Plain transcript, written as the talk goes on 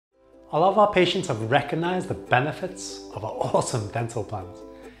A lot of our patients have recognized the benefits of our awesome dental plans.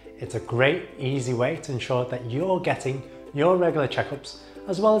 It's a great, easy way to ensure that you're getting your regular checkups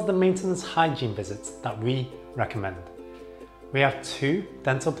as well as the maintenance hygiene visits that we recommend. We have 2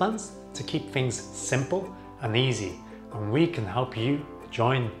 dental plans to keep things simple and easy, and we can help you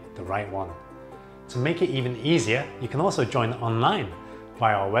join the right one. To make it even easier, you can also join online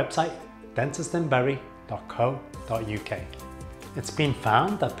via our website dentistinbury.co.uk. It's been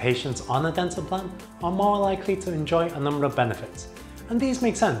found that patients on a dental plan are more likely to enjoy a number of benefits, and these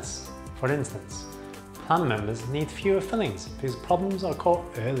make sense. For instance, plan members need fewer fillings because problems are caught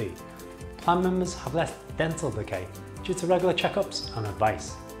early. Plan members have less dental decay due to regular checkups and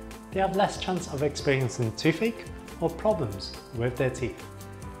advice. They have less chance of experiencing toothache or problems with their teeth.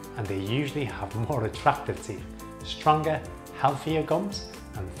 And they usually have more attractive teeth, stronger, healthier gums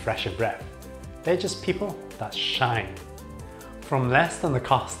and fresher breath. They're just people that shine. From less than the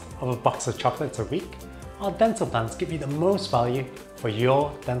cost of a box of chocolates a week, our dental plans give you the most value for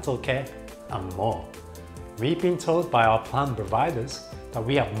your dental care and more. We've been told by our plan providers that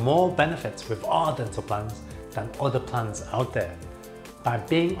we have more benefits with our dental plans than other plans out there. By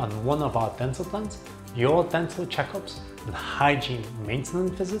being on one of our dental plans, your dental checkups and hygiene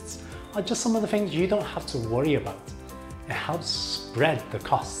maintenance visits are just some of the things you don't have to worry about. It helps spread the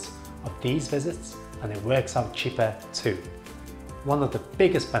costs of these visits and it works out cheaper too. One of the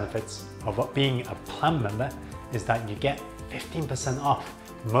biggest benefits of being a plan member is that you get 15% off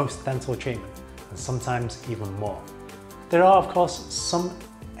most dental treatment and sometimes even more. There are of course some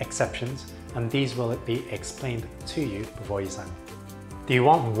exceptions and these will be explained to you before you sign up. Do you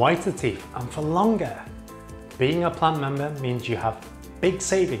want whiter teeth and for longer? Being a plan member means you have big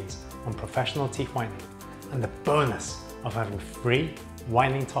savings on professional teeth whitening and the bonus of having free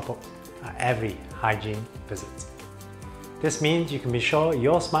whitening top-ups at every hygiene visit. This means you can be sure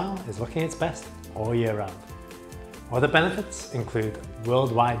your smile is looking its best all year round. Other benefits include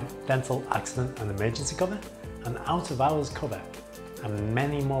worldwide dental accident and emergency cover and out-of-hours cover and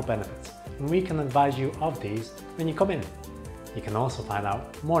many more benefits, and we can advise you of these when you come in. You can also find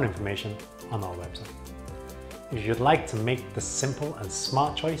out more information on our website. If you'd like to make the simple and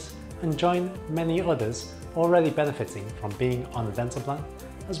smart choice and join many others already benefiting from being on a dental plan,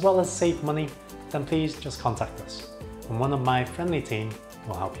 as well as save money, then please just contact us and one of my friendly team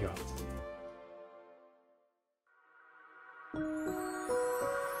will help you out.